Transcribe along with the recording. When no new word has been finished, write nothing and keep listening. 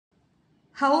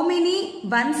How many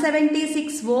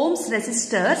 176 ohms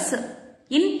resistors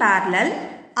in parallel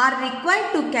are required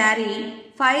to carry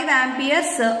 5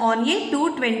 amperes on a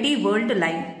 220 volt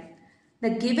line?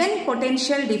 The given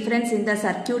potential difference in the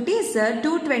circuit is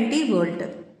 220 volt.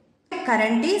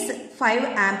 Current is 5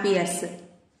 amperes.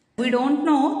 We don't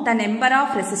know the number of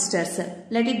resistors.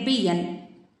 Let it be n.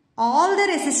 All the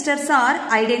resistors are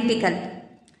identical.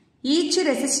 Each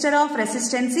resistor of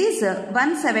resistance is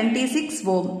 176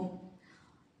 ohm.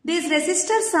 These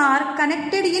resistors are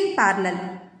connected in parallel.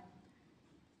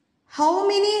 How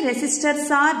many resistors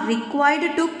are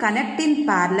required to connect in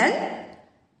parallel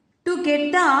to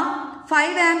get the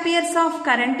 5 amperes of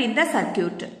current in the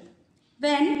circuit?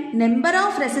 When number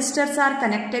of resistors are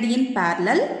connected in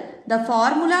parallel, the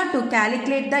formula to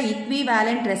calculate the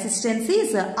equivalent resistance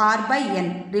is R by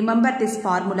N. Remember this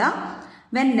formula.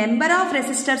 When number of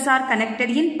resistors are connected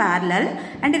in parallel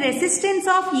and resistance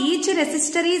of each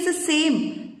resistor is same,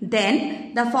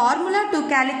 then the formula to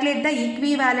calculate the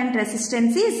equivalent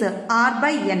resistance is R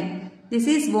by N. This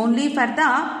is only for the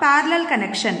parallel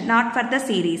connection, not for the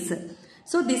series.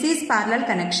 So this is parallel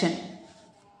connection.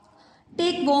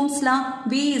 Take Ohm's law.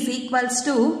 V is equals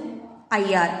to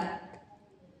IR.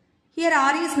 Here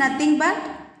R is nothing but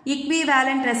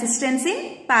equivalent resistance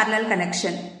in parallel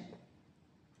connection.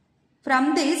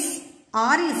 From this,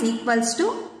 R is equals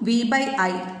to V by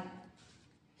I.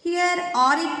 Here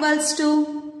R equals to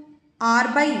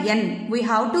R by N. We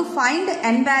have to find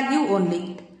N value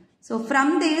only. So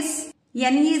from this,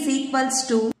 N is equals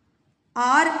to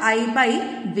Ri by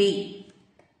V.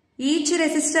 Each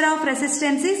resistor of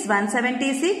resistance is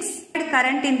 176.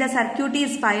 Current in the circuit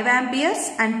is 5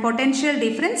 amperes and potential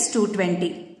difference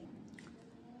 220.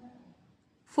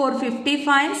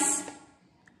 455s,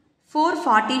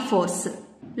 444s,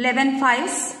 11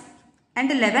 5s and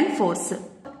 11 4s.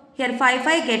 Here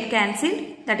 5 get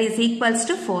cancelled, that is equals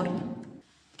to 4.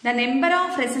 The number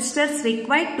of resistors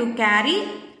required to carry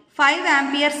 5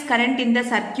 amperes current in the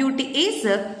circuit is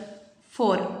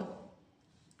 4.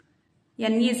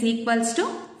 N is equals to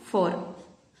 4.